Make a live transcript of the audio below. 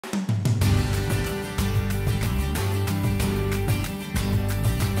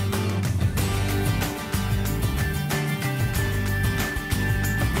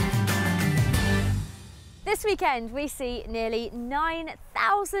This weekend we see nearly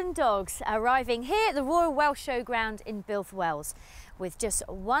 9,000 dogs arriving here at the Royal Welsh Showground in Builth, Wales, with just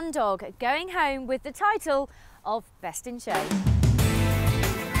one dog going home with the title of Best in Show.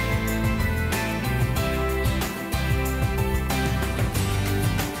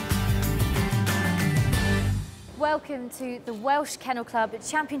 Welcome to the Welsh Kennel Club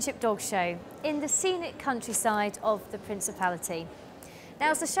Championship Dog Show in the scenic countryside of the Principality. Now,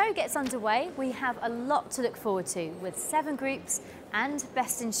 as the show gets underway, we have a lot to look forward to with 7 groups and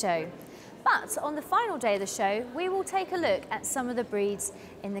Best in Show. But on the final day of the show, we will take a look at some of the breeds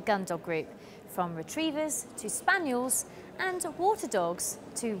in the Gundog group, from retrievers to spaniels and water dogs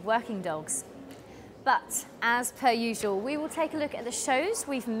to working dogs. But as per usual, we will take a look at the shows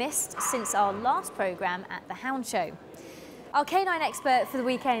we've missed since our last programme at the Hound Show. Our canine expert for the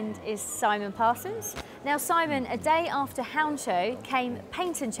weekend is Simon Parsons. Now Simon, a day after Hound Show came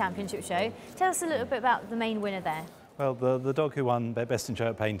Paynton Championship Show. Tell us a little bit about the main winner there. Well, the dog who won Best in Show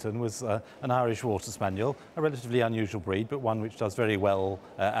at Paynton was an Irish Water Spaniel, a relatively unusual breed, but one which does very well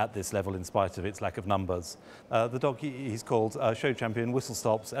at this level in spite of its lack of numbers. The dog he's called Show Champion Whistle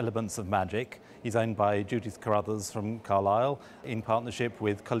Stop's Elements of Magic. He's owned by Judith Carruthers from Carlisle in partnership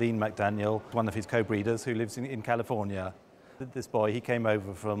with Colleen McDaniel, one of his co-breeders who lives in California. This boy, he came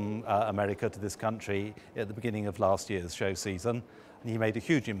over from America to this country at the beginning of last year's show season, and he made a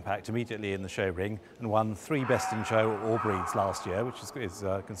huge impact immediately in the show ring and won 3 Best in Show all breeds last year, which is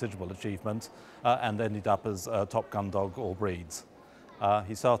a considerable achievement, and ended up as top Gundog all breeds.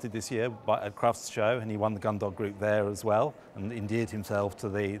 He started this year at Crufts show, and he won the Gundog group there as well, and endeared himself to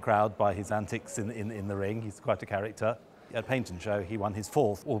the crowd by his antics in the ring. He's quite a character. At Paynton Show, he won his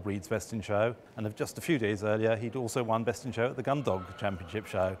 4th All Breeds Best in Show, and just a few days earlier, he'd also won Best in Show at the Gundog Championship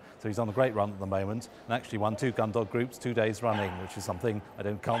Show. So he's on a great run at the moment, and actually won 2 Gundog groups 2 days running, which is something I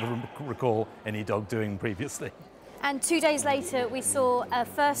can't recall any dog doing previously. And 2 days later, we saw a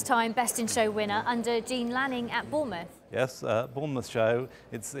first-time Best in Show winner under Jean Lanning at Bournemouth. Yes, Bournemouth show,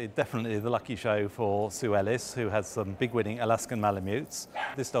 it's definitely the lucky show for Sue Ellis, who has some big winning Alaskan Malamutes.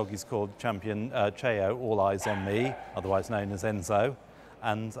 This dog is called Champion Cheo, All Eyes on Me, otherwise known as Enzo.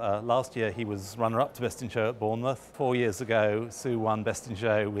 And last year he was runner-up to Best in Show at Bournemouth. 4 years ago, Sue won Best in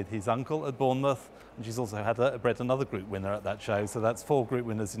Show with his uncle at Bournemouth, and she's also bred another group winner at that show. So that's 4 group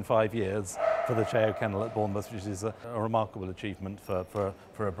winners in 5 years for the Cheo Kennel at Bournemouth, which is a remarkable achievement for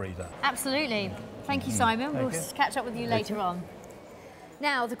a breeder. Absolutely. Thank you, Simon. We'll catch up with you later on.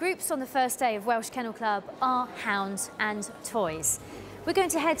 Now, the groups on the first day of Welsh Kennel Club are hounds and toys. We're going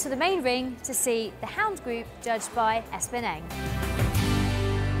to head to the main ring to see the hound group judged by Espen Eng.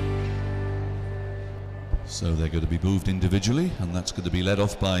 So they're going to be moved individually, and that's going to be led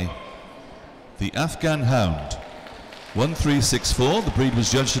off by the Afghan Hound. 1364, the breed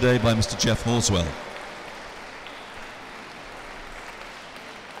was judged today by Mr. Jeff Horswell.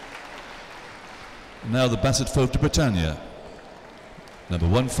 Now the Basset Faute de Bretagne, number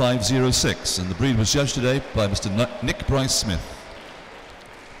 1506, and the breed was judged today by Mr. Nick Bryce-Smith.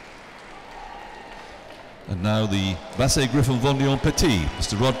 And now the Basset Griffon Vendéen Petit,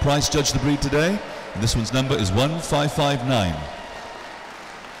 Mr. Rod Price judged the breed today, and this one's number is 1559.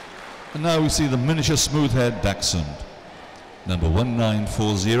 And now we see the miniature smooth-haired Dachshund, number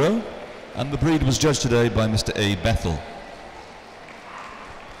 1940, and the breed was judged today by Mr. A. Bethel.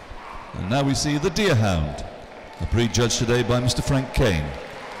 And now we see the Deerhound, a breed judged today by Mr. Frank Kane,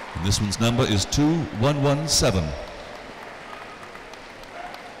 and this one's number is 2117.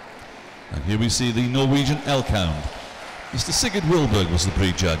 And here we see the Norwegian Elkhound. Mr. Sigurd Wilberg was the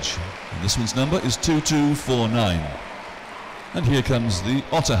breed judge, and this one's number is 2249. And here comes the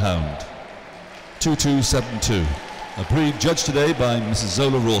Otterhound, 2272, a breed judged today by Mrs.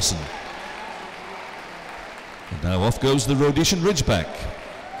 Zola Rawson. And now off goes the Rhodesian Ridgeback,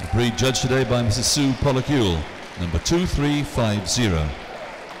 a breed judged today by Mrs. Sue Pollock-Ewell, number 2350.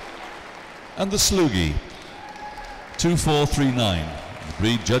 And the Sloogie, 2439, the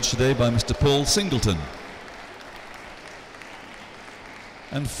breed judged today by Mr. Paul Singleton.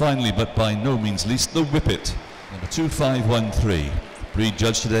 And finally, but by no means least, the Whippet, number 2513, breed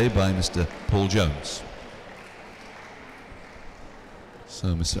judged today by Mr. Paul Jones.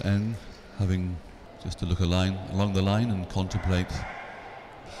 So Mr. N, having just to look along the line and contemplate,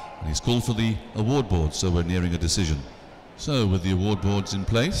 and he's called for the award board, so we're nearing a decision. So with the award boards in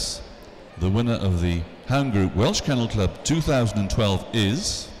place, the winner of the Hound Group Welsh Kennel Club 2012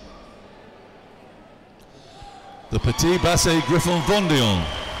 is the Petit Basset Griffon Vendéen,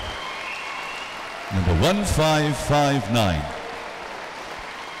 number 1559.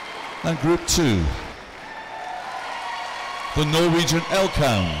 And Group 2, the Norwegian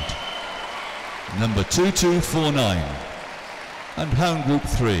Elkhound, number 2249. And hound group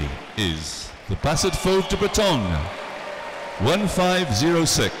 3 is the Basset Fauve de Breton,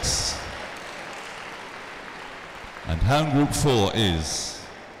 1506. And hound group 4 is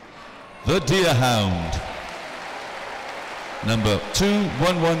the Deerhound, number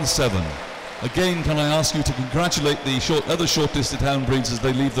 2117. Again, can I ask you to congratulate the other shortlisted hound breeds as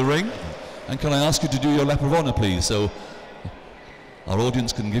they leave the ring? And can I ask you to do your lap of honour, please, so our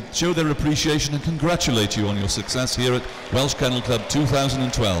audience can show their appreciation and congratulate you on your success here at Welsh Kennel Club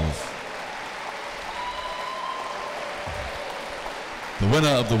 2012. The winner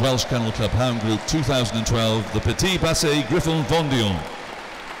of the Welsh Kennel Club Hound Group 2012, the Petit Basset Griffon Vendéon,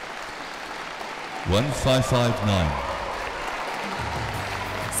 1559.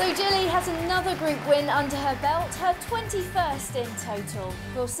 So Jilly has another group win under her belt, her 21st in total.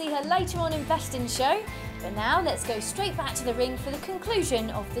 We'll see her later on in Best in Show, but now let's go straight back to the ring for the conclusion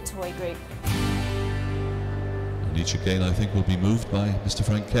of the toy group. And each again, I think, will be moved by Mr.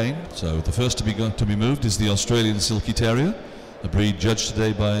 Frank Kane. So the first to be moved is the Australian Silky Terrier, a breed judged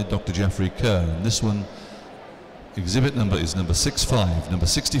today by Dr. Geoffrey Kerr. And this one, exhibit number is number 65, number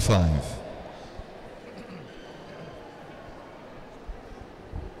 65.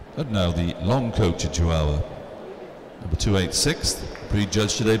 And now the long-coated Chihuahua, number 286, breed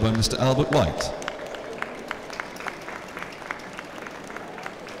judged today by Mr. Albert White.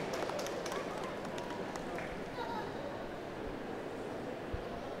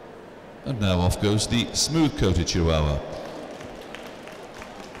 And now off goes the smooth-coated Chihuahua,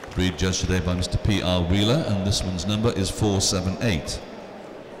 breed judged today by Mr. P.R. Wheeler, and this one's number is 478.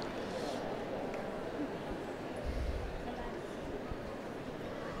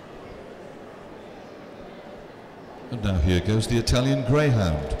 And now here goes the Italian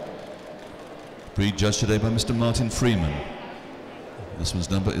Greyhound, breed judged today by Mr. Martin Freeman. This one's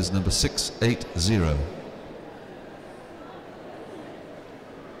number is number 680.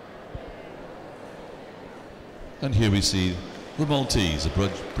 And here we see the Maltese, a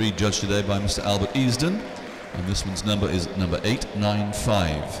breed judged today by Mr. Albert Easden, and this one's number is number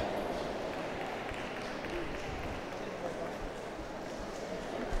 895.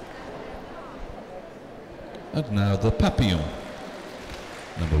 And now the Papillon,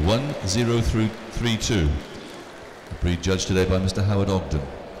 number 1032, a breed judged today by Mr. Howard Ogden.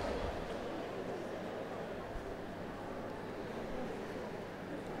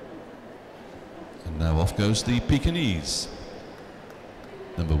 And now off goes the Pekingese,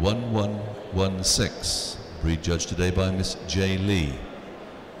 number 1116, breed judged today by Miss J. Lee.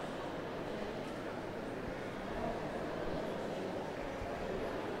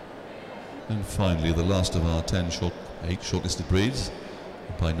 And finally, the last of our 8 shortlisted breeds,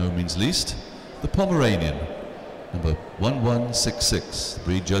 by no means least, the Pomeranian, number 1166,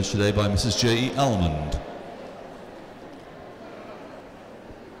 breed judged today by Mrs. J. E. Almond.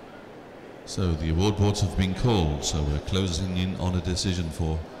 So the award boards have been called, so we're closing in on a decision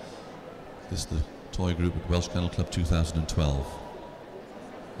for the toy group at Welsh Kennel Club 2012.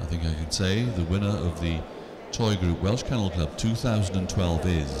 I think I can say the winner of the toy group Welsh Kennel Club 2012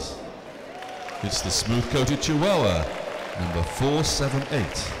 is... it's the smooth-coated Chihuahua, number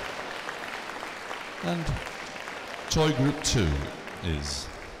 478. And toy group 2 is...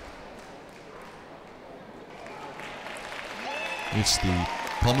 it's the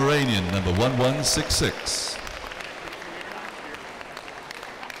Pomeranian, number 1166.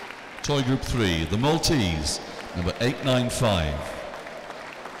 Toy group 3, the Maltese, number 895.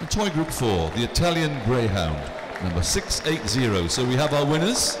 And toy group 4, the Italian Greyhound, number 680. So we have our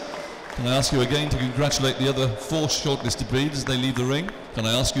winners. Can I ask you again to congratulate the other 4 shortlisted breeds as they leave the ring? Can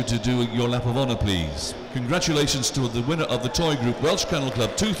I ask you to do your lap of honour, please? Congratulations to the winner of the toy group Welsh Kennel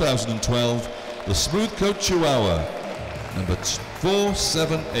Club 2012, the Smooth Coat Chihuahua, number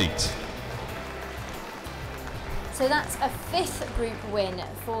 478. So that's a 5th group win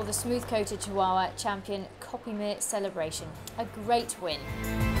for the smooth-coated Chihuahua champion Copymere Celebration. A great win.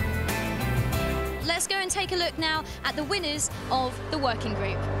 Let's go and take a look now at the winners of the working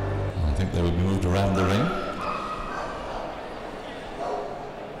group. I think they will be moved around the ring.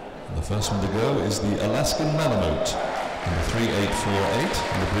 And the first one to go is the Alaskan Malamute, number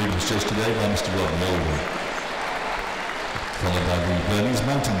 3848, and the breed was just today by Mr. Rob Mulder. Followed by the Bernese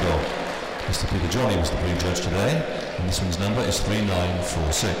Mountain Dog. Mr. Peter Johnny was the breed judge today, and this one's number is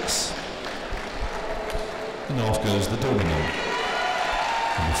 3946. And off goes the Doberman,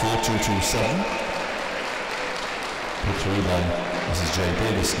 number 4227, put through by Mrs. J.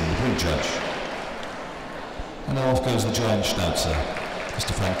 Davison, the breed judge. And now off goes the Giant Schnauzer.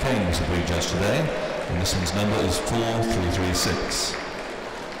 Mr. Frank Kane was the breed judge today, and this one's number is 4336.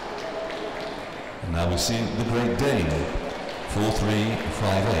 Now we see the Great Dane,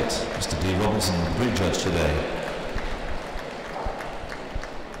 4-3-5-8. Mr. D. Robinson, the breed judge today.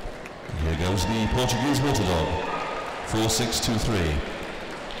 And here goes the Portuguese Water Dog, 4-6-2-3.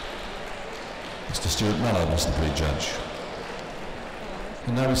 Mr. Stuart Mallard was the breed judge.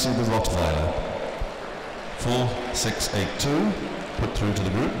 And now we see the Rottweiler, 4-6-8-2, put through to the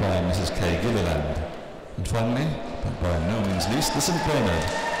group by Mrs. K. Gilliland. And finally, but by no means least, the St. Bernard,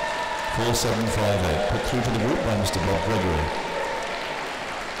 4-7-5-8, put through to the group by Mr. Bob Gregory.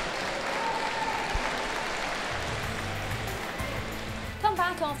 Come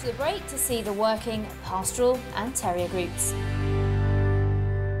back after the break to see the working, pastoral and terrier groups.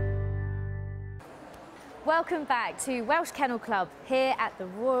 Welcome back to Welsh Kennel Club here at the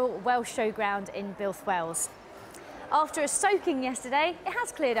Royal Welsh Showground in Builth, Wales. After a soaking yesterday, it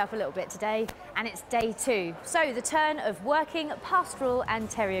has cleared up a little bit today and it's day 2. So the turn of working, pastoral and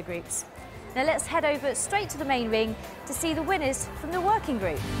terrier groups. Now let's head over straight to the main ring to see the winners from the working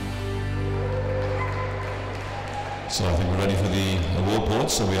group. So I think we're ready for the award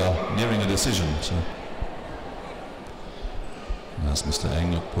board, so we are nearing a decision. So as Mr.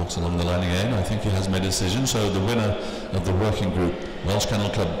 Eng walks along the line again, I think he has made a decision. So the winner of the working group Welsh Kennel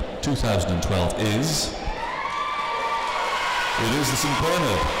Club 2012 is... It is the St.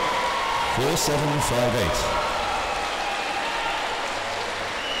 Bernard, 4-7-5-8.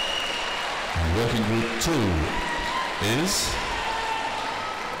 And working group 2 is...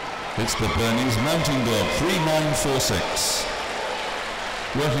 It's the Bernese Mountain Dog, 3-9-4-6.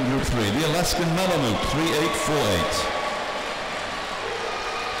 Working group 3, the Alaskan Malamute, 3-8-4-8.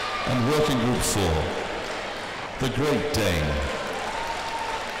 And working group 4, the Great Dane,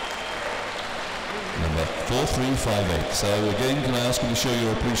 number 4-3-5-8. So again, can I ask you to show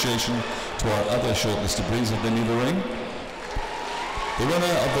your appreciation to our other shortlisted breeds at the leave the ring? The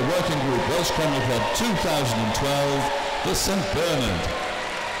winner of the working group Welsh Kennel Club 2012, the St. Bernard,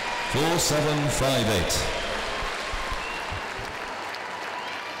 4-7-5-8.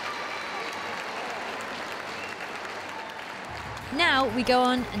 Now we go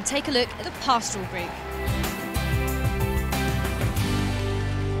on and take a look at the pastoral group.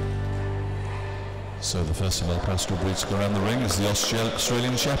 So the first of our pastoral breeds to go around the ring is the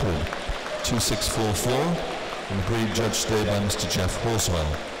Australian Shepherd, 2644, and the breed judged today by Mr. Jeff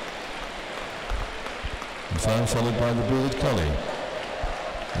Horswell. And followed by the Bearded Collie.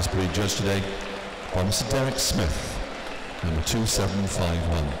 This breed judged today by Mr. Derek Smith, number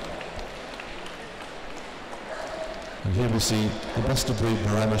 2751. And here we see the best of breed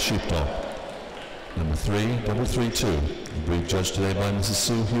Maremma Sheepdog, number 3332, the breed judged today by Mrs.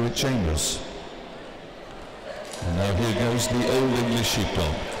 Sue Hewitt Chambers. And now here goes the Old English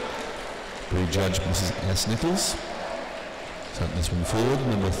Sheepdog, breed judge Mrs. S. Nichols. Set this one forward,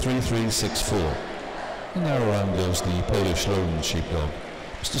 number 3364. And now around goes the Polish Lowland Sheepdog.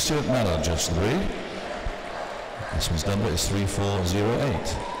 Mr. Stuart Mallard judged the breed. This one's number is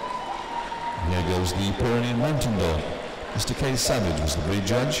 3408. Here goes the Pyrenean Mountain Dog. Mr. K. Savage was the breed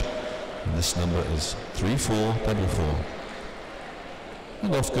judge, and this number is 3444.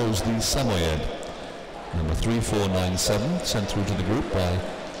 And off goes the Samoyed, number 3497, sent through to the group by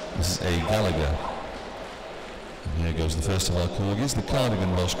Mrs. A. Gallagher. And here goes the first of our corgis, the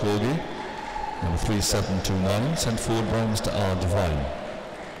Cardigan Welsh Corgi, number 3729, sent forward by Mr. R. Devine.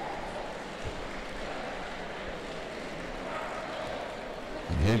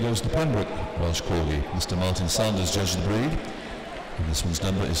 And here goes the Pembroke Welsh Corgi. Mr. Martin Sanders judged the breed, and this one's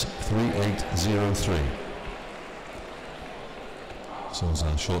number is 3803. So as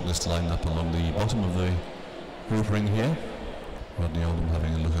our short list lined up along the bottom of the group ring here, Rodney Oldham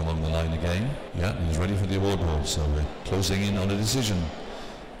having a look along the line again. Yeah, he's ready for the award board, so we're closing in on a decision.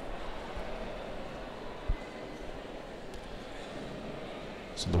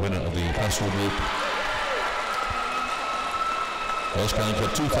 So the winner of the pastoral group Welsh Kennel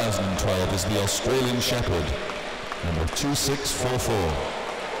Club 2012 is the Australian Shepherd, number 2644.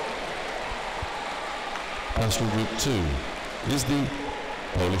 Pastoral Group 2 is the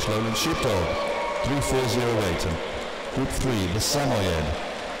Polish Lowland Sheepdog, 3408, and Group 3, the Samoyed,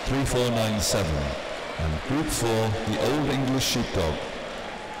 3497, and Group 4, the Old English Sheepdog,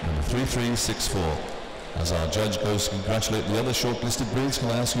 number 3364. As our judge goes to congratulate the other shortlisted breeds, can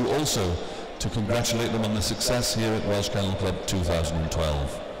I ask you also to congratulate them on the success here at Welsh Kennel Club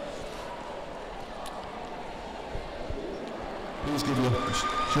 2012. Please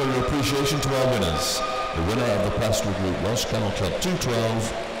show your appreciation to our winners. The winner of the pastoral group Welsh Kennel Club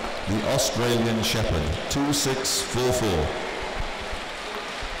 212, the Australian Shepherd, 2644.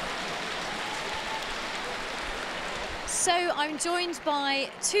 So I'm joined by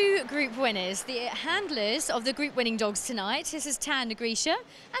two group winners, the handlers of the group winning dogs tonight. This is Tan Negrisha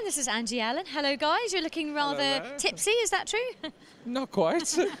and this is Angie Allen. Hello guys, you're looking rather tipsy, is that true? Not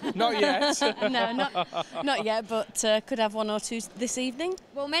quite, not yet. No, not yet, but could have one or two this evening.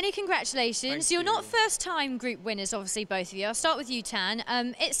 Well, many congratulations. Thank You're you. not first-time group winners, obviously, both of you. I'll start with you, Tan.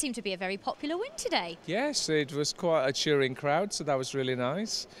 It seemed to be a very popular win today. Yes, it was quite a cheering crowd, so that was really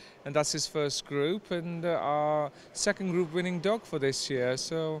nice. And that's his first group and our second group winning dog for this year.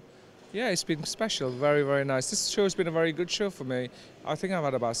 So, yeah, it's been special, very, very nice. This show's been a very good show for me. I think I've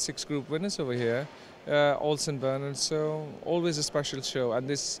had about 6 group winners over here, all St Bernard, so always a special show. And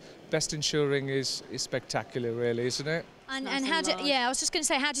this Best Insuring is spectacular, really, isn't it? And Nice how and did, large. yeah, I was just going to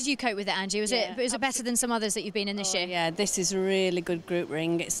say, how did you cope with it, Angie? Was Yeah, it better than some others that you've been in this year? Yeah, this is a really good group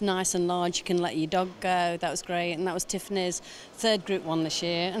ring. It's nice and large. You can let your dog go. That was great. And that was Tiffany's third group one this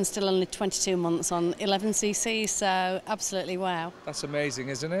year and still only 22 months on 11cc. So absolutely wow. That's amazing,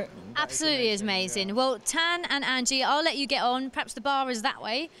 isn't it? Absolutely is amazing. Well, Tan and Angie, I'll let you get on. Perhaps the bar is that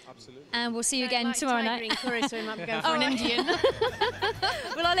way. Absolutely. And we'll see you again tomorrow night. Green curry, so we might be going for All an right. Indian.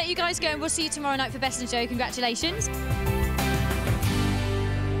 Well, I'll let you guys go and we'll see you tomorrow night for Best in Show. Congratulations.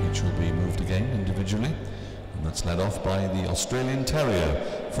 Which will be moved again individually, and that's led off by the Australian Terrier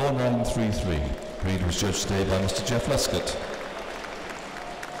 4933. Breed was judged today by Mr. Jeff Lescott.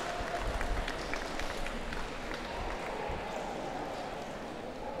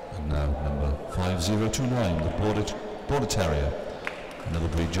 And now number 5029, the Border Terrier, another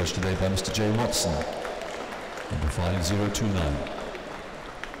breed judged today by Mr. J. Watson, number 5029.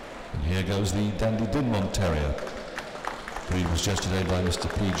 And here goes the Dandy Dinmont Terrier. Breed was judged today by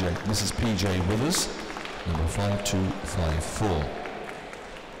Mrs. P.J. Withers, number 5254.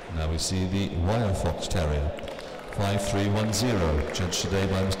 Now we see the Wire Fox Terrier, 5310, judged today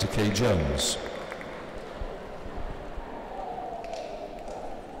by Mr. K. Jones.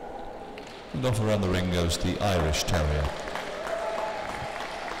 And off around the ring goes the Irish Terrier.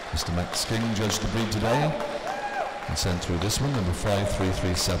 Mr. Max King judged the breed today and sent through this one, number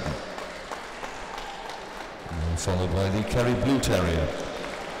 5337. And followed by the Kerry Blue Terrier.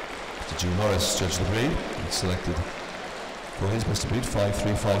 Mr. G. Morris judged the breed and selected for his best breed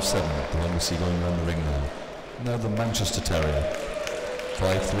 5357, the one we see going around the ring now. Now the Manchester Terrier,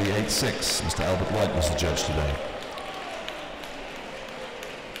 5386. Mr. Albert White was the judge today.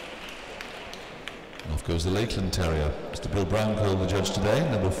 And off goes the Lakeland Terrier. Mr. Bill Browncole the judge today,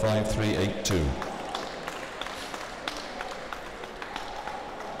 number 5382.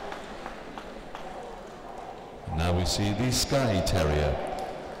 Now we see the Skye Terrier.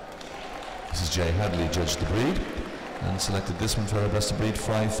 Mrs. J. Hadley judged the breed and selected this one for her best of breed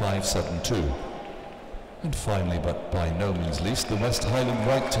 5572. And finally, but by no means least, the West Highland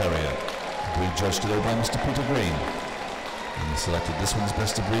White Terrier. Breed judged today by Mr. Peter Green and selected this one's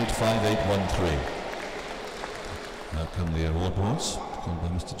best of breed 5813. Now come the award boards, called by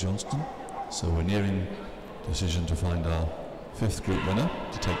Mr. Johnston. So we're nearing decision to find our 5th group winner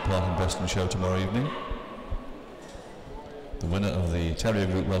to take part in Best in Show tomorrow evening. The winner of the Terrier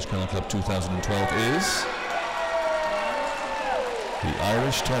Group Welsh Kennel Club 2012 is the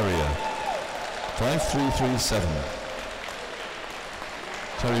Irish Terrier, 5337.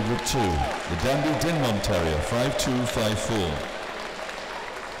 Terrier Group 2, the Dandy Dinmont Terrier, 5254.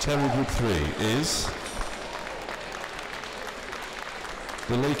 Terrier Group 3 is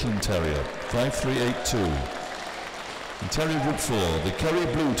the Lakeland Terrier, 5382. And Terrier Group 4, the Kerry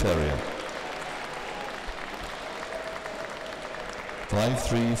Blue Terrier,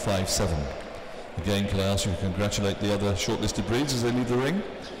 5357. Again, can I ask you to congratulate the other shortlisted breeds as they leave the ring?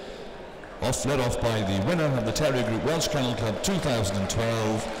 Led off by the winner of the Terrier Group Welsh Kennel Club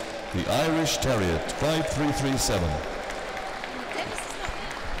 2012, the Irish Terrier, 5337.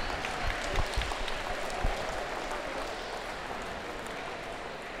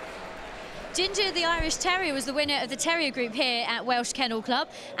 Ginger, the Irish Terrier, was the winner of the Terrier Group here at Welsh Kennel Club.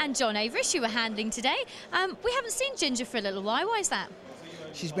 And John Averish, you were handling today. We haven't seen Ginger for a little while. Why is that?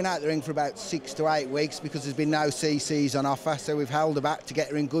 She's been out the ring for about 6 to 8 weeks because there's been no CCs on offer, so we've held her back to get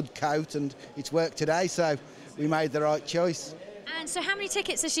her in good coat, and it's worked today, so we made the right choice. And so how many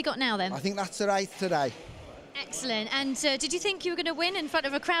tickets has she got now then? I think that's her 8th today. Excellent. And did you think you were going to win in front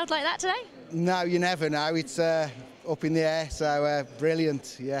of a crowd like that today? No, you never know. It's up in the air, so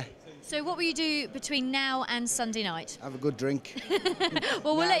brilliant, yeah. So what will you do between now and Sunday night? Have a good drink.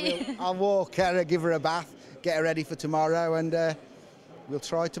 Well, we'll let you... I'll walk her, give her a bath, get her ready for tomorrow, and we'll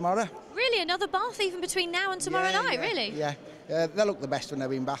try tomorrow. Really? Another bath even between now and tomorrow night, really? Yeah. They look the best when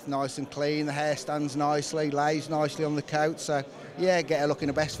they're in bath, nice and clean. The hair stands nicely, lays nicely on the coat. So, yeah, get her looking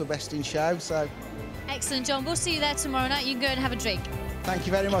the best for Best in Show. So. Excellent, John. We'll see you there tomorrow night. You can go and have a drink. Thank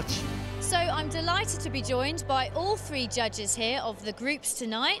you very much. So I'm delighted to be joined by all three judges here of the groups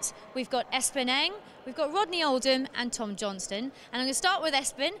tonight. We've got Espen Eng, we've got Rodney Oldham and Tom Johnston. And I'm going to start with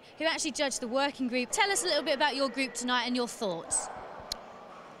Espen, who actually judged the working group. Tell us a little bit about your group tonight and your thoughts.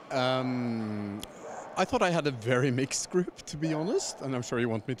 I thought I had a very mixed group, to be honest, and I'm sure you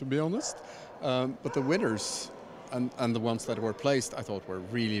want me to be honest. But the winners and the ones that were placed, I thought were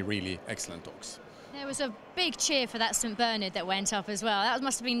really, really excellent dogs. There was a big cheer for that St Bernard that went up as well. That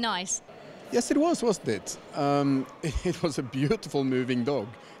must have been nice. Yes, it was, wasn't it? It was a beautiful moving dog,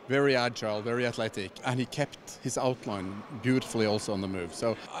 very agile, very athletic, and he kept his outline beautifully also on the move.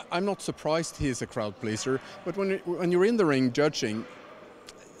 So I'm not surprised he is a crowd pleaser, but when you're in the ring judging,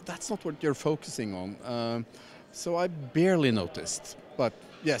 that's not what you're focusing on. So I barely noticed, but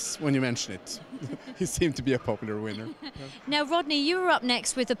yes, when you mention it, he seemed to be a popular winner. Now, Rodney, you were up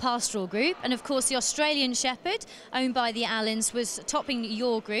next with the Pastoral group, and of course the Australian Shepherd, owned by the Allens, was topping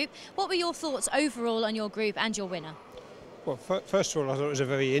your group. What were your thoughts overall on your group and your winner? Well, first of all, I thought it was a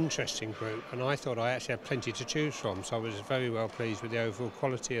very interesting group, and I thought I actually had plenty to choose from, so I was very well pleased with the overall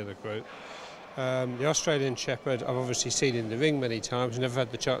quality of the group. The Australian Shepherd I've obviously seen in the ring many times, never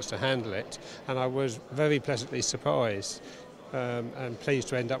had the chance to handle it, and I was very pleasantly surprised and pleased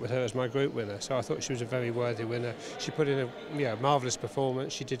to end up with her as my group winner. So I thought she was a very worthy winner. She put in a marvellous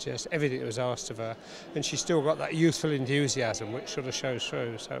performance. She did just everything that was asked of her, and she still got that youthful enthusiasm which sort of shows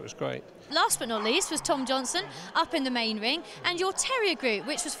through, so it was great. Last but not least was Tom Johnston up in the main ring, and your terrier group,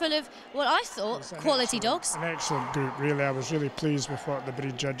 which was full of what I thought quality dogs. An excellent group, really. I was really pleased with what the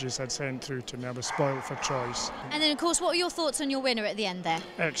breed judges had sent through to me. I was spoiled for choice. And then, of course, what were your thoughts on your winner at the end there?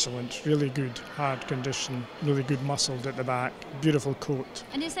 Excellent, really good, hard condition, really good muscled at the back, beautiful coat.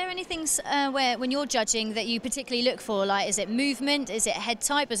 And is there anything where, when you're judging, that you particularly look for? Like, is it movement, is it head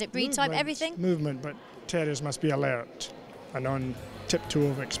type, is it breed type, everything? Movement, but terriers must be alert and on tiptoe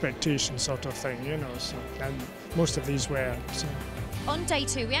of expectation sort of thing, you know, so, and most of these were. So. On day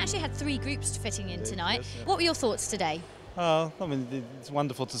two, we actually had three groups fitting in tonight. What were your thoughts today? I mean, it's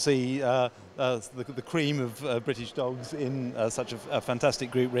wonderful to see the cream of British dogs in such a fantastic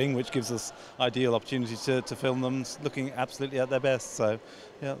group ring, which gives us ideal opportunity to film them looking absolutely at their best. So,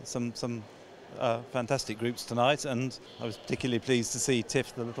 yeah, some fantastic groups tonight, and I was particularly pleased to see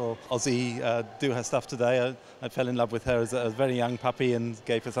Tiff, the little Aussie, do her stuff today. I fell in love with her as a very young puppy and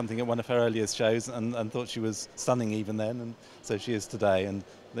gave her something at one of her earliest shows, and thought she was stunning even then, and so she is today. And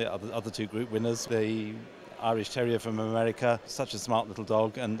the other two group winners, the Irish Terrier from America, such a smart little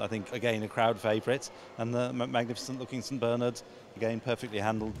dog, and I think again a crowd favourite, and the magnificent looking St Bernard, again perfectly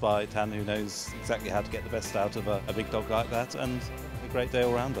handled by Tan, who knows exactly how to get the best out of a big dog like that, and a great day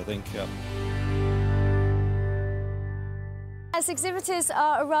all round, I think. Yeah. As exhibitors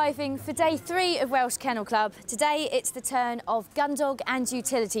are arriving for day 3 of Welsh Kennel Club, today it's the turn of Gundog and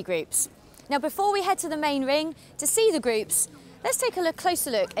utility groups. Now, before we head to the main ring to see the groups, let's take a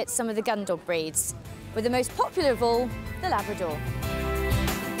closer look at some of the Gundog breeds, with the most popular of all, the Labrador.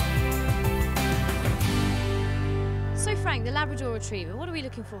 So Frank, the Labrador Retriever, what are we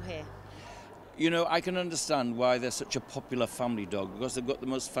looking for here? You know, I can understand why they're such a popular family dog, because they've got the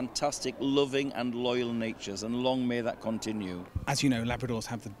most fantastic, loving and loyal natures, and long may that continue. As you know, Labradors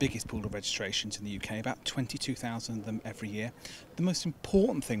have the biggest pool of registrations in the UK, about 22,000 of them every year. The most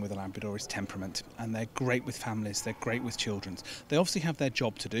important thing with a Labrador is temperament, and they're great with families, they're great with children. They obviously have their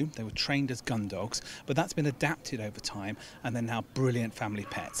job to do. They were trained as gun dogs, but that's been adapted over time, and they're now brilliant family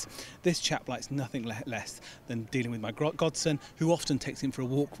pets. This chap likes nothing less than dealing with my godson, who often takes him for a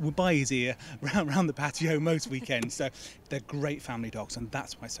walk by his ear around the patio most weekends. So they're great family dogs, and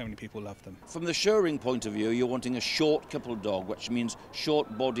that's why so many people love them. From the showing point of view, you're wanting a short couple dog, which means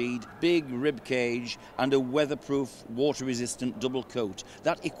short-bodied, big rib cage and a weatherproof, water-resistant double coat.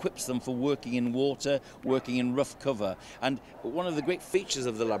 That equips them for working in water, working in rough cover. And one of the great features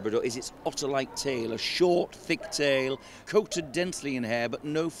of the Labrador is its otter-like tail, a short, thick tail, coated densely in hair, but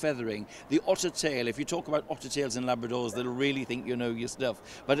no feathering. The otter tail, if you talk about otter tails in Labradors, they'll really think you know your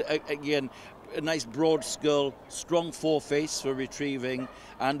stuff. But again, a nice broad skull, strong foreface for retrieving,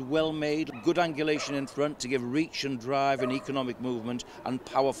 and well made, good angulation in front to give reach and drive and economic movement, and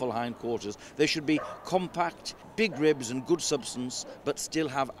powerful hindquarters. They should be compact, big ribs and good substance, but still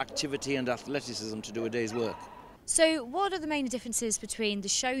have activity and athleticism to do a day's work. So what are the main differences between the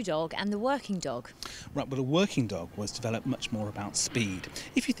show dog and the working dog? Right, well, a working dog was developed much more about speed.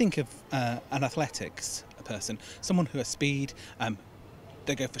 If you think of an athletics person, someone who has speed,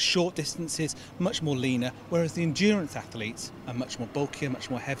 They go for short distances, much more leaner, whereas the endurance athletes are much more bulkier, much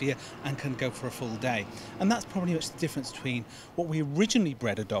more heavier, and can go for a full day. And that's probably much the difference between what we originally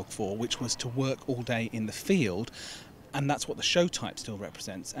bred a dog for, which was to work all day in the field, and that's what the show type still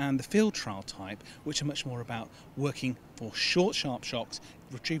represents, and the field trial type, which are much more about working for short, sharp shocks,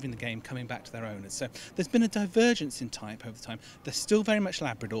 retrieving the game, coming back to their owners. So there's been a divergence in type over time. They're still very much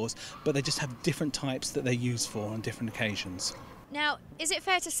Labradors, but they just have different types that they're used for on different occasions. Now, is it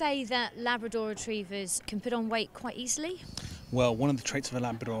fair to say that Labrador Retrievers can put on weight quite easily? Well, one of the traits of a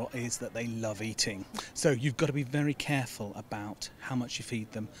Labrador is that they love eating. So you've got to be very careful about how much you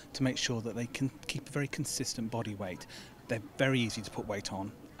feed them to make sure that they can keep a very consistent body weight. They're very easy to put weight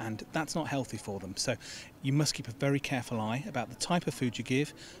on, and that's not healthy for them. So you must keep a very careful eye about the type of food you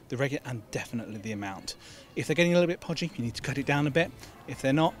give, the regular, and definitely the amount. If they're getting a little bit podgy, you need to cut it down a bit. If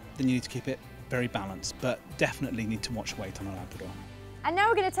they're not, then you need to keep it very balanced, but definitely need to watch weight on a Labrador. And now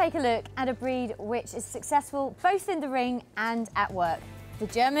we're going to take a look at a breed which is successful both in the ring and at work, the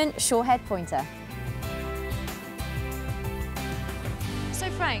German Shorthaired Pointer. So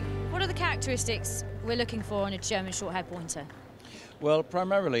Frank, what are the characteristics we're looking for in a German Shorthaired Pointer? Well,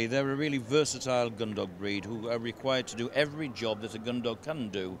 primarily they're a really versatile Gundog breed who are required to do every job that a Gundog can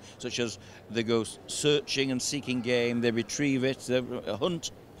do, such as they go searching and seeking game, they retrieve it, they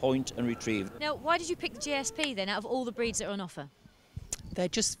hunt, point and retrieve. Now, why did you pick the GSP then out of all the breeds that are on offer? They're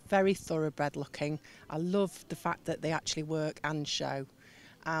just very thoroughbred looking. I love the fact that they actually work and show.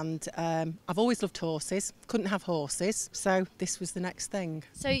 And I've always loved horses, couldn't have horses, so this was the next thing.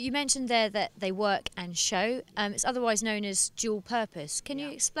 So you mentioned there that they work and show. It's otherwise known as dual purpose. Can you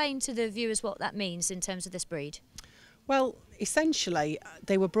explain to the viewers what that means in terms of this breed? Well, essentially,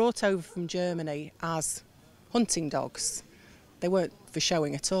 they were brought over from Germany as hunting dogs. They weren't for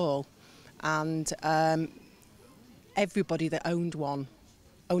showing at all. And everybody that owned one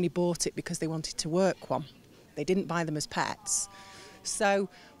only bought it because they wanted to work one. They didn't buy them as pets. So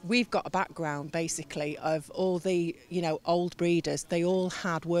we've got a background basically of all the, old breeders. They all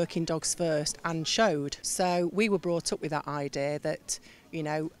had working dogs first and showed. So we were brought up with that idea that,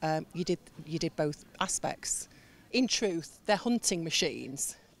 you did both aspects. In truth, they're hunting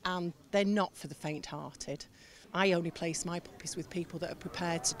machines and they're not for the faint-hearted. I only place my puppies with people that are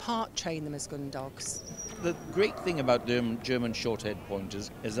prepared to part train them as gun dogs. The great thing about German Shorthaired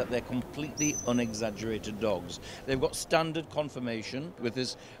Pointers is that they're completely unexaggerated dogs. They've got standard conformation with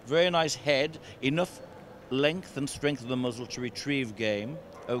this very nice head, enough length and strength of the muzzle to retrieve game,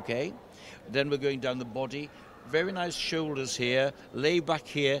 okay. Then we're going down the body, very nice shoulders here, lay back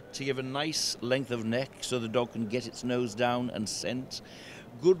here to give a nice length of neck so the dog can get its nose down and scent.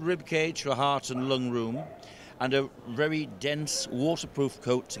 Good rib cage for heart and lung room. And a very dense waterproof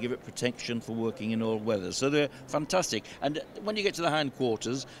coat to give it protection for working in all weathers. So they're fantastic. And when you get to the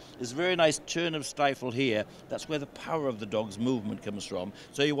hindquarters, there's a very nice turn of stifle here. That's where the power of the dog's movement comes from.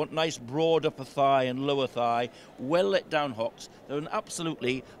 So you want nice broad upper thigh and lower thigh, well let down hocks. They're an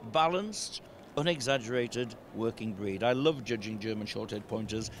absolutely balanced, unexaggerated working breed. I love judging German Shorthaired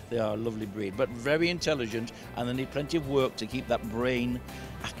Pointers. They are a lovely breed, but very intelligent, and they need plenty of work to keep that brain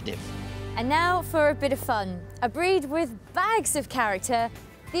active. And now for a bit of fun. A breed with bags of character,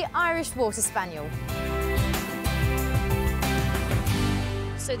 the Irish Water Spaniel.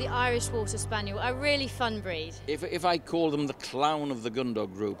 So the Irish Water Spaniel, a really fun breed. If I call them the clown of the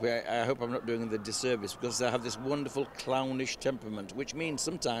Gundog group, I hope I'm not doing them a disservice, because they have this wonderful clownish temperament, which means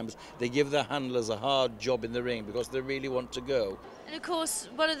sometimes they give their handlers a hard job in the ring because they really want to go. And of course,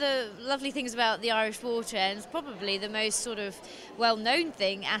 one of the lovely things about the Irish Water, and it's probably the most sort of well-known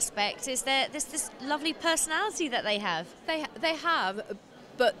aspect, is this lovely personality that they have. They have,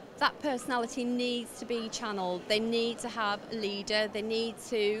 but that personality needs to be channeled. They need to have a leader. They need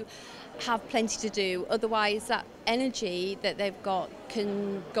to have plenty to do. Otherwise, that energy that they've got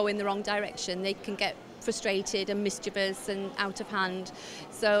can go in the wrong direction. They can get frustrated and mischievous and out of hand.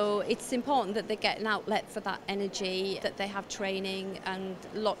 So it's important that they get an outlet for that energy, that they have training and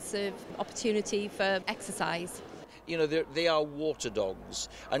lots of opportunity for exercise. They are water dogs,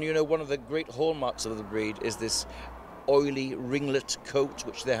 and one of the great hallmarks of the breed is this oily ringlet coat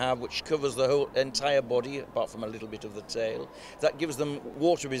which they have, which covers the whole entire body apart from a little bit of the tail. That gives them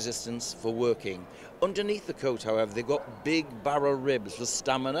water resistance for working. Underneath the coat, however, they've got big barrel ribs for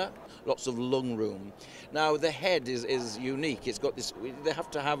stamina, lots of lung room. Now the head is unique. It's got this, they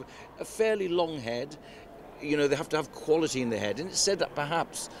have to have a fairly long head. you know, they have to have quality in their head. And it's said that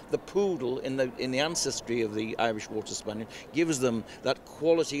perhaps the poodle in the ancestry of the Irish Water Spaniel gives them that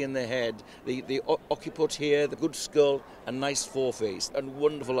quality in their head, the occiput here, the good skull, and nice foreface, and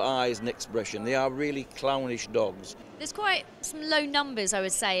wonderful eyes and expression. They are really clownish dogs. There's quite some low numbers, I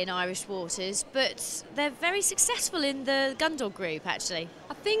would say, in Irish Waters, but they're very successful in the Gundog group, actually.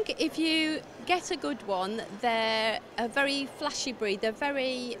 I think if you get a good one, they're a very flashy breed, they're a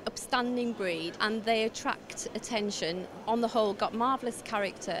very upstanding breed, and they attract attention. On the whole, got marvellous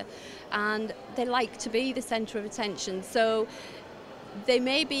character, and they like to be the centre of attention. So they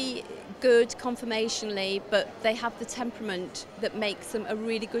may be good conformationally, but they have the temperament that makes them a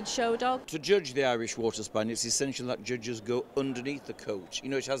really good show dog. To judge the Irish Water Spaniel, it's essential that judges go underneath the coat. You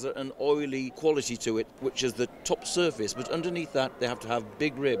know, it has an oily quality to it, which is the top surface, but underneath that they have to have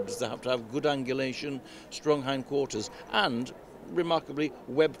big ribs, they have to have good angulation, strong hindquarters, and remarkably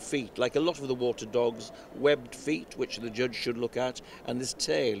webbed feet, like a lot of the water dogs, webbed feet, which the judge should look at, and this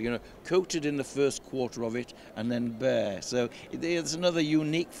tail, you know, coated in the first quarter of it and then bare. So there's another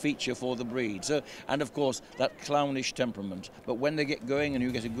unique feature for the breed. So, and of course that clownish temperament. But when they get going and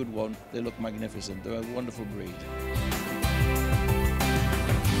you get a good one, they look magnificent. They're a wonderful breed.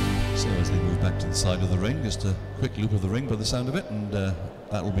 So as they move back to the side of the ring, just a quick loop of the ring by the sound of it, and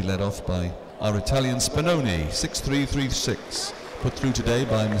that will be led off by our Italian Spinoni, 6'3", put through today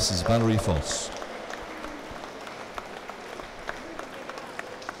by Mrs. Valerie Foss.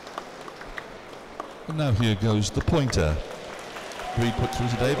 And now here goes the Pointer, breed put through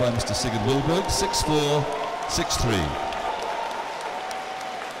today by Mr. Sigurd Wilberg, 6'4", 6'3".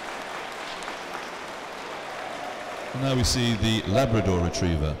 And now we see the Labrador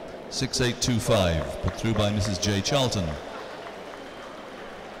Retriever, 6'8", put through by Mrs. J. Charlton.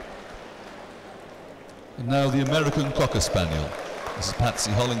 And now the American Cocker Spaniel. Mrs.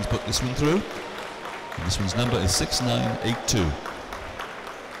 Patsy Hollings put this one through. And this one's number is 6982.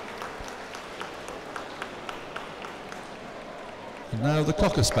 And now the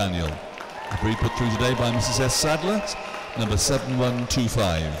Cocker Spaniel. A breed put through today by Mrs. S. Sadler, number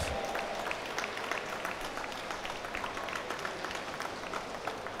 7125.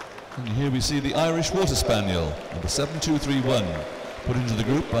 And here we see the Irish Water Spaniel, number 7231, put into the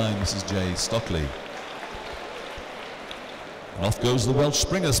group by Mrs. J. Stockley. And off goes the Welsh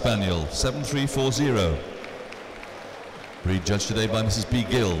Springer Spaniel, 7340. Breed judged today by Mrs. B.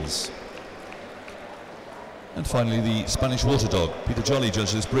 Gills. And finally the Spanish Water Dog, Peter Jolly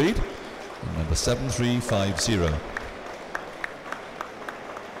judged this breed, number 7350.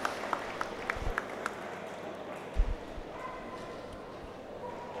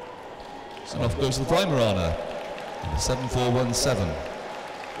 And off goes the Weimaraner, number 7417,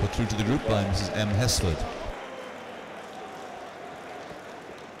 put through to the group by Mrs. M. Hesford.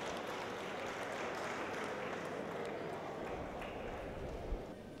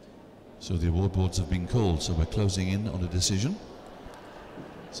 So the award boards have been called, so we're closing in on a decision.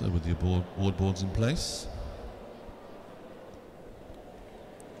 So with the award boards in place,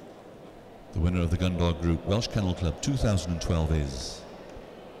 the winner of the Gundog Group Welsh Kennel Club 2012 is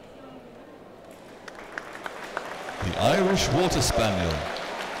the Irish Water Spaniel,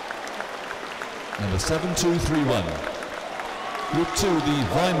 number 7231. Group 2, the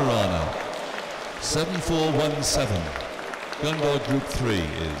Weimaraner, 7417. Gundog Group 3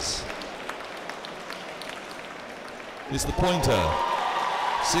 is the Pointer,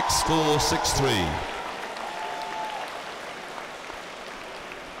 6463.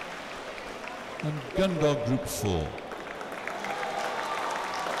 And Gundog Group 4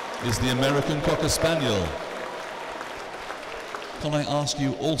 is the American Cocker Spaniel. Can I ask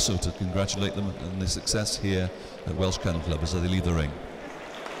you also to congratulate them on their success here at Welsh Kennel Club as they leave the ring?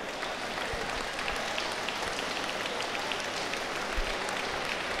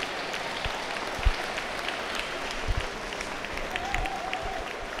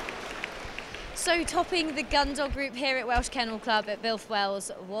 So topping the Gundog group here at Welsh Kennel Club at Bilf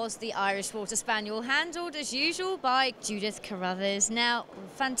Wells was the Irish Water Spaniel, handled as usual by Judith Carruthers. Now,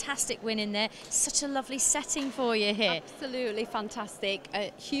 fantastic win in there. Such a lovely setting for you here. Absolutely fantastic.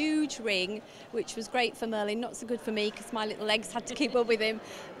 A huge ring, which was great for Merlin, not so good for me because my little legs had to keep up with him.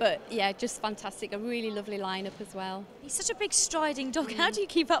 But yeah, just fantastic. A really lovely lineup as well. He's such a big striding dog. How do you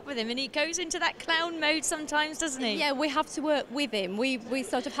keep up with him? And he goes into that clown mode sometimes, doesn't he? Yeah, we have to work with him. We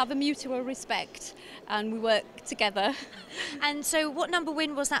sort of have a mutual respect and we work together. And so what number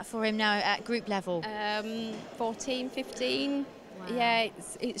win was that for him now at group level? 14, 15. Wow. Yeah,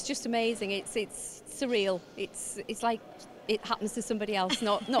 it's just amazing. It's surreal. It's like it happens to somebody else,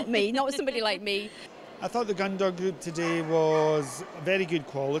 not me, not somebody like me. I thought the Gundog group today was very good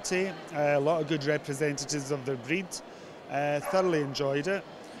quality, a lot of good representatives of their breed. Thoroughly enjoyed it.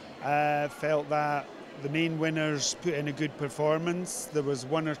 Felt that the main winners put in a good performance. There was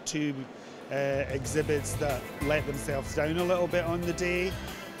one or two exhibits that let themselves down a little bit on the day,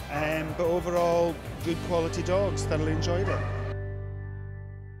 but overall good quality dogs. Thoroughly enjoyed it.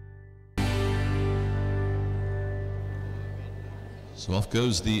 So off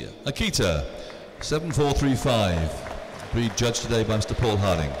goes the Akita, 7435, breed judged today by Mr. Paul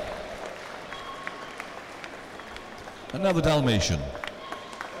Harding. Another Dalmatian,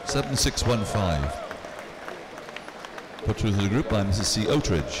 7615, put through to the group by Mrs. C.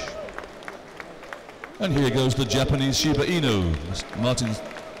 Oatridge. And here goes the Japanese Shiba Inu. Mr. Martin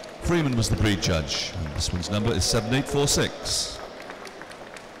Freeman was the breed judge, and this one's number is 7846.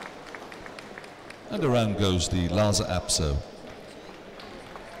 And around goes the Lhasa Apso.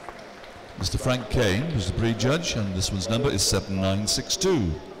 Mr. Frank Kane was the breed judge, and this one's number is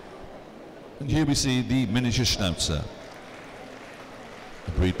 7962. And here we see the miniature Schnauzer.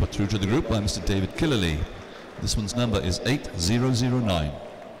 A breed put through to the group by Mr. David Killerley. This one's number is 8009.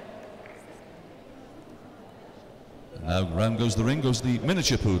 And now round goes the ring, goes the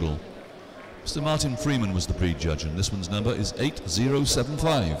miniature poodle. Mr. Martin Freeman was the breed judge, and this one's number is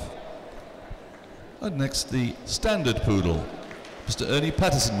 8075. And next the standard poodle. Mr. Ernie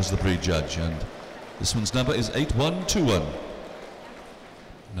Patterson was the breed judge, and this one's number is 8121.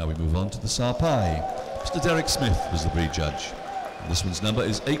 Now we move on to the Sarpai. Mr. Derek Smith was the breed judge, and this one's number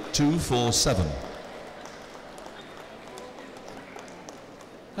is 8247.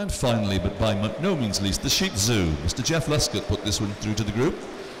 And finally, but by no means least, the Shih Tzu. Mr. Jeff Luscott put this one through to the group,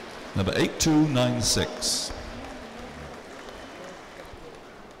 number 8296.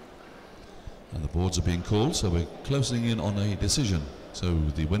 And the boards are being called, so we're closing in on a decision. So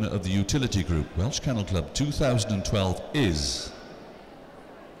the winner of the utility group, Welsh Kennel Club 2012 is...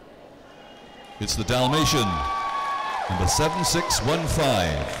 It's the Dalmatian, number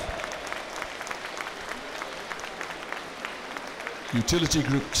 7615. Utility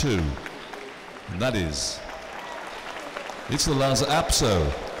group 2, and that is... It's the Lhasa Apso,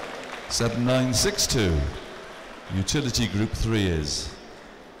 7962. Utility group 3 is...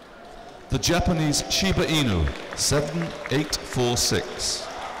 the Japanese Shiba Inu, 7846.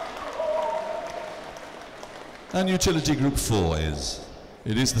 And utility group 4 is...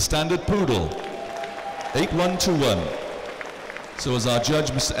 It is the standard poodle, 8121. So as our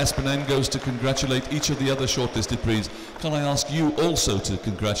judge, Mr. Espinen, goes to congratulate each of the other shortlisted breeds, can I ask you also to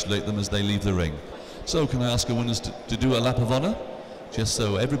congratulate them as they leave the ring? So can I ask our winners to do a lap of honour? Just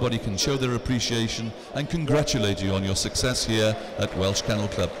so everybody can show their appreciation and congratulate you on your success here at Welsh Kennel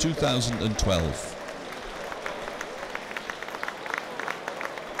Club 2012.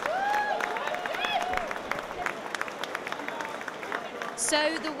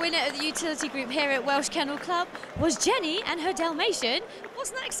 So the winner of the utility group here at Welsh Kennel Club was Jenny and her Dalmatian.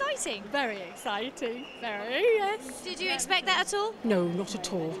 Wasn't that exciting? Very exciting, very, yes. Did you expect that at all? No, not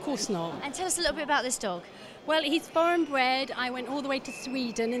at all, of course not. And tell us a little bit about this dog. Well, he's foreign bred. I went all the way to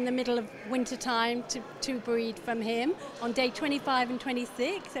Sweden in the middle of winter time to breed from him on day 25 and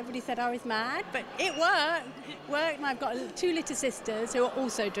 26. Everybody said I was mad, but it worked. It worked, and I've got 2 little sisters who are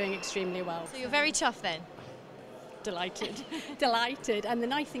also doing extremely well. So you're very tough then? Delighted, delighted. And the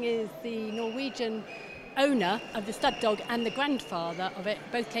nice thing is the Norwegian owner of the stud dog and the grandfather of it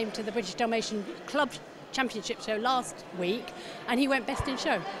both came to the British Dalmatian Club Championship show last week, and he went best in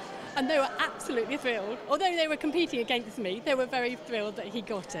show. And they were absolutely thrilled. Although they were competing against me, they were very thrilled that he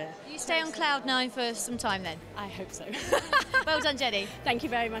got it. You stay on cloud 9 for some time then? I hope so. Well done, Jenny. Thank you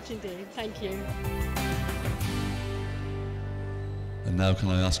very much indeed. Thank you. And now can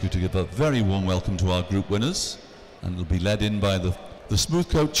I ask you to give a very warm welcome to our group winners, and it'll be led in by the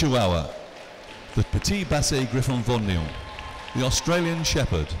Smoothcoat Chihuahua, the Petit Basset Griffon von Lyon, the Australian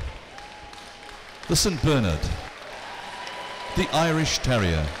Shepherd, the St Bernard, the Irish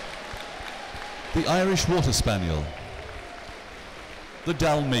Terrier, the Irish Water Spaniel, the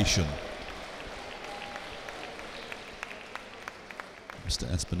Dalmatian. Mr.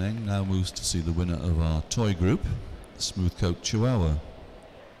 Espinen now moves to see the winner of our toy group, the Smoothcoat Chihuahua.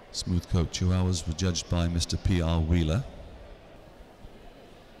 Smoothcoat Chihuahuas were judged by Mr. P.R. Wheeler.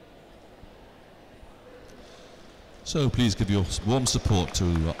 So please give your warm support to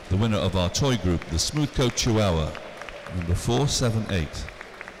the winner of our toy group, the Smoothcoat Chihuahua, number 478.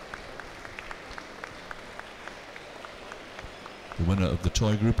 The winner of the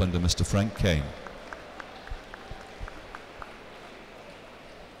toy group under Mr. Frank Kane.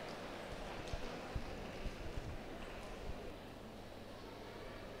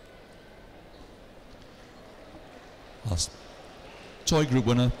 Our toy group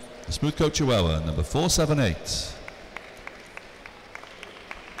winner, the Smooth Coat Chihuahua, number 478.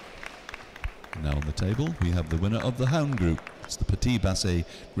 Now on the table, we have the winner of the hound group. It's the Petit Basset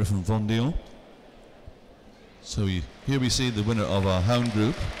Griffon Vendéen. So here we see the winner of our hound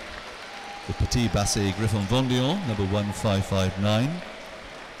group, the Petit Basset Griffon Vendéen, number 1559.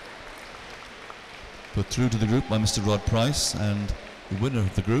 Put through to the group by Mr. Rod Price, and the winner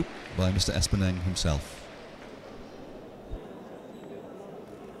of the group by Mr. Espeneng himself.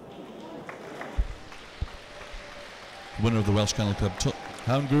 The winner of the Welsh Kennel Club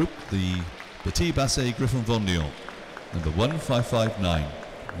hound group, the Petit Basset Griffon Vendéen, number 1559.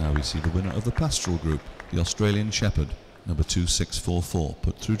 Now we see the winner of the pastoral group, the Australian Shepherd, number 2644.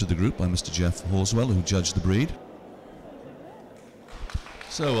 Put through to the group by Mr. Jeff Horswell, who judged the breed.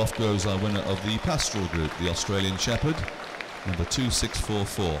 So off goes our winner of the pastoral group, the Australian Shepherd, number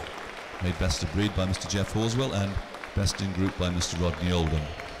 2644. Made best of breed by Mr. Jeff Horswell and best in group by Mr. Rodney Oldham.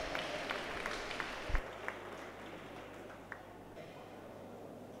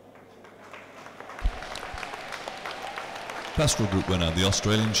 Pastoral group winner, the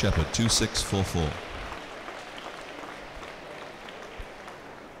Australian Shepherd, 2644.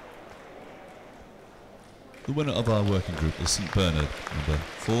 The winner of our working group is St. Bernard, number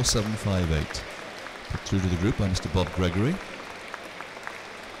 4758. Put through to the group by Mr. Bob Gregory.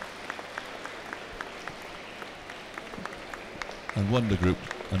 And Wonder Group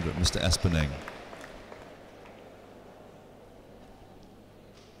under Mr. Espeneng.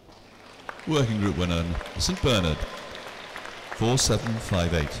 Working group winner, St. Bernard,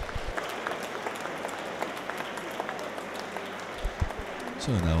 4758.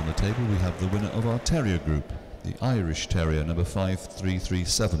 So now on the table we have the winner of our terrier group, the Irish Terrier, number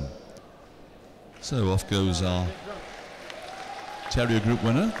 5337. So off goes our terrier group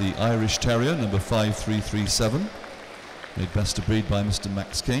winner, the Irish Terrier, number 5337. Made best of breed by Mr.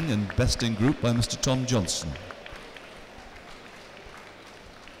 Max King and best in group by Mr. Tom Johnson.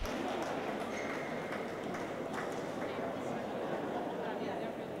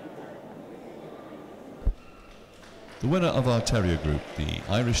 The winner of our terrier group, the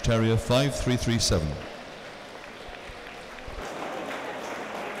Irish Terrier, 5337.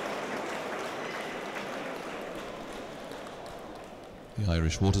 The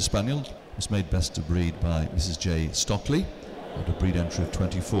Irish Water Spaniel was made best of breed by Mrs. J. Stockley at a breed entry of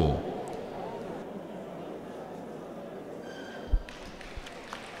 24.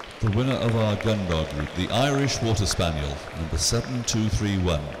 The winner of our Gundog group, the Irish Water Spaniel, number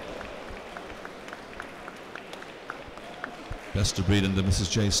 7231. Best of breed under Mrs.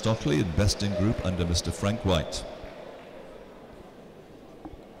 J. Stockley and best in group under Mr. Frank White.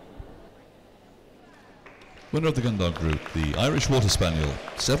 Winner of the Gundog group, the Irish Water Spaniel,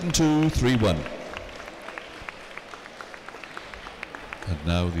 7231. And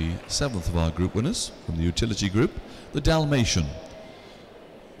now the seventh of our group winners from the utility group, the Dalmatian,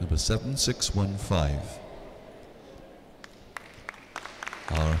 number 7615.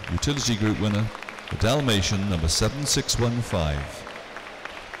 Our utility group winner, the Dalmatian, number 7615.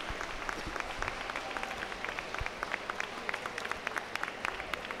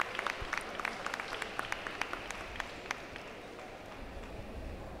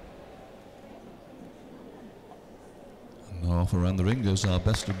 And now off around the ring goes our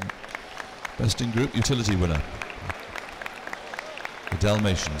best in group utility winner, the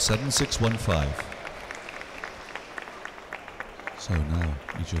Dalmatian, 7615. So now,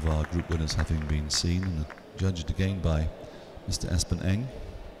 each of our group winners having been seen and judged again by Mr. Espeneng.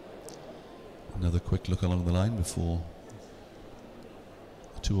 Another quick look along the line before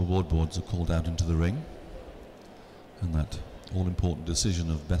the two award boards are called out into the ring. And that all-important decision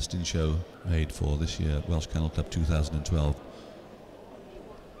of Best in Show made for this year at Welsh Kennel Club 2012.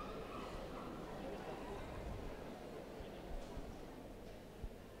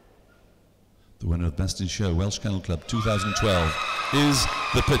 The winner of Best in Show, Welsh Kennel Club 2012, is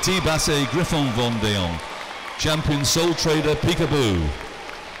the Petit Basset Griffon Vendéen, champion Sole Trader Peekaboo.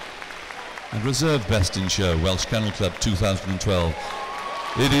 And reserve Best in Show, Welsh Kennel Club 2012.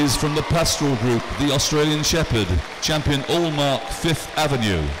 It is from the Pastoral Group, the Australian Shepherd, champion Allmark 5th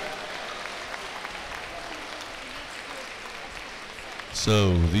Avenue.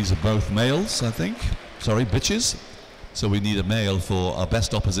 So these are both males, I think. Sorry, bitches. So we need a male for our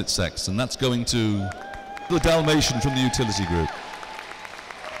best opposite sex, and that's going to the Dalmatian from the utility group.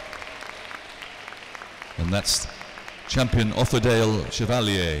 And that's champion Offerdale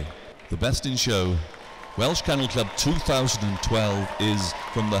Chevalier. The Best in Show, Welsh Kennel Club 2012 is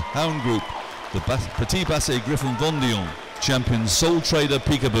from the hound group, the Petit Basset Griffon Vendéen, champion Sole Trader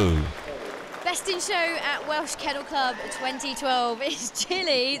Peekaboo. Best in Show at Welsh Kennel Club 2012. It's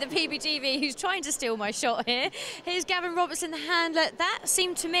Chilly, the PBGV, who's trying to steal my shot here. Here's Gavin Robertson, the handler. That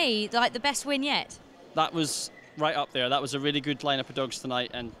seemed to me like the best win yet. That was right up there. That was a really good lineup of dogs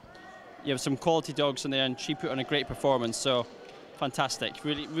tonight, and you have some quality dogs in there, and she put on a great performance. So fantastic,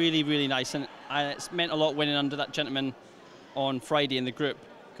 really, really, really nice. And it's meant a lot winning under that gentleman on Friday in the group,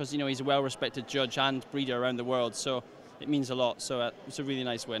 because you know he's a well-respected judge and breeder around the world. So it means a lot. So it's a really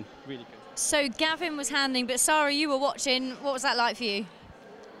nice win, really good. So Gavin was handling, but Sarah, you were watching. What was that like for you?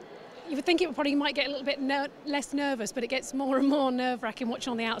 You would think it probably might get a little bit less nervous, but it gets more and more nerve-wracking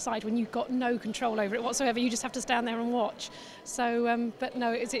watching on the outside when you've got no control over it whatsoever. You just have to stand there and watch. So, but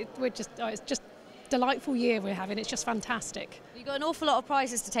no, it's just delightful year we're having. It's just fantastic. You've got an awful lot of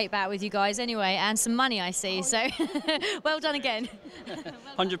prizes to take back with you guys anyway, and some money I see. So, well done again.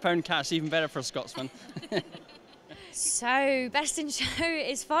 £100 cash, even better for a Scotsman. So, Best in Show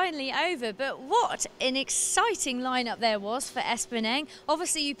is finally over, but what an exciting lineup there was for Espaneng.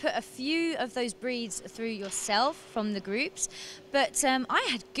 Obviously, you put a few of those breeds through yourself from the groups, but I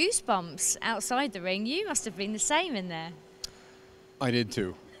had goosebumps outside the ring. You must have been the same in there. I did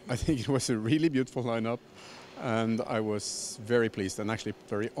too. I think it was a really beautiful lineup, and I was very pleased and actually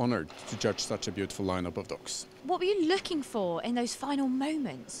very honoured to judge such a beautiful lineup of dogs. What were you looking for in those final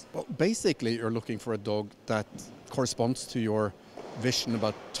moments? Well, basically, you're looking for a dog that corresponds to your vision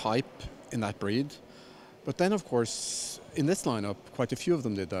about type in that breed. But then, of course, in this lineup, quite a few of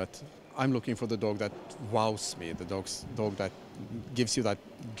them did that. I'm looking for the dog that wows me, the dog that gives you that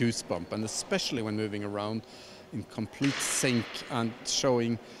goosebump, and especially when moving around in complete sync and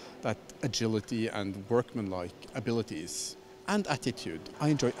showing that agility and workmanlike abilities. And attitude. I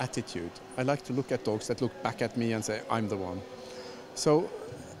enjoy attitude. I like to look at dogs that look back at me and say, I'm the one. So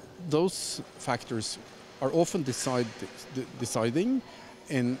those factors are often deciding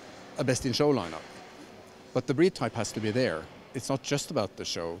in a Best in Show lineup. But the breed type has to be there. It's not just about the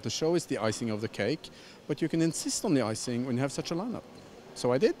show. The show is the icing of the cake, but you can insist on the icing when you have such a lineup.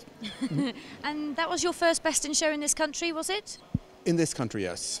 So I did. And that was your first Best in Show in this country, was it? In this country,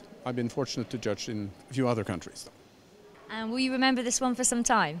 yes. I've been fortunate to judge in a few other countries. And will you remember this one for some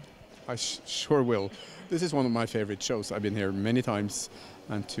time? I sure will. This is one of my favorite shows. I've been here many times,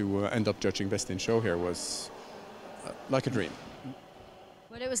 and to end up judging Best in Show here was like a dream.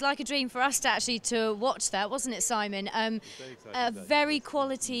 Well, it was like a dream for us to actually to watch that, wasn't it, Simon? A very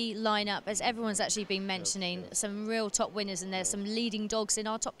quality lineup, as everyone's actually been mentioning. Some real top winners, and there's some leading dogs in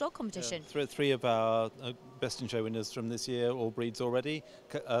our top dog competition. Yeah, three of our Best in Show winners from this year, all breeds already.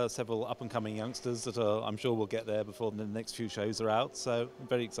 Several up-and-coming youngsters that I'm sure will get there before the next few shows are out. So,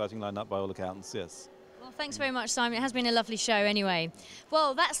 very exciting lineup by all accounts, yes. Well, thanks very much, Simon. It has been a lovely show anyway.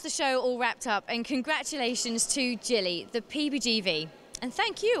 Well, that's the show all wrapped up, and congratulations to Jilly, the PBGV. And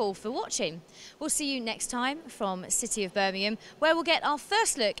thank you all for watching. We'll see you next time from City of Birmingham, where we'll get our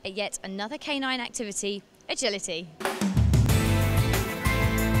first look at yet another canine activity, agility.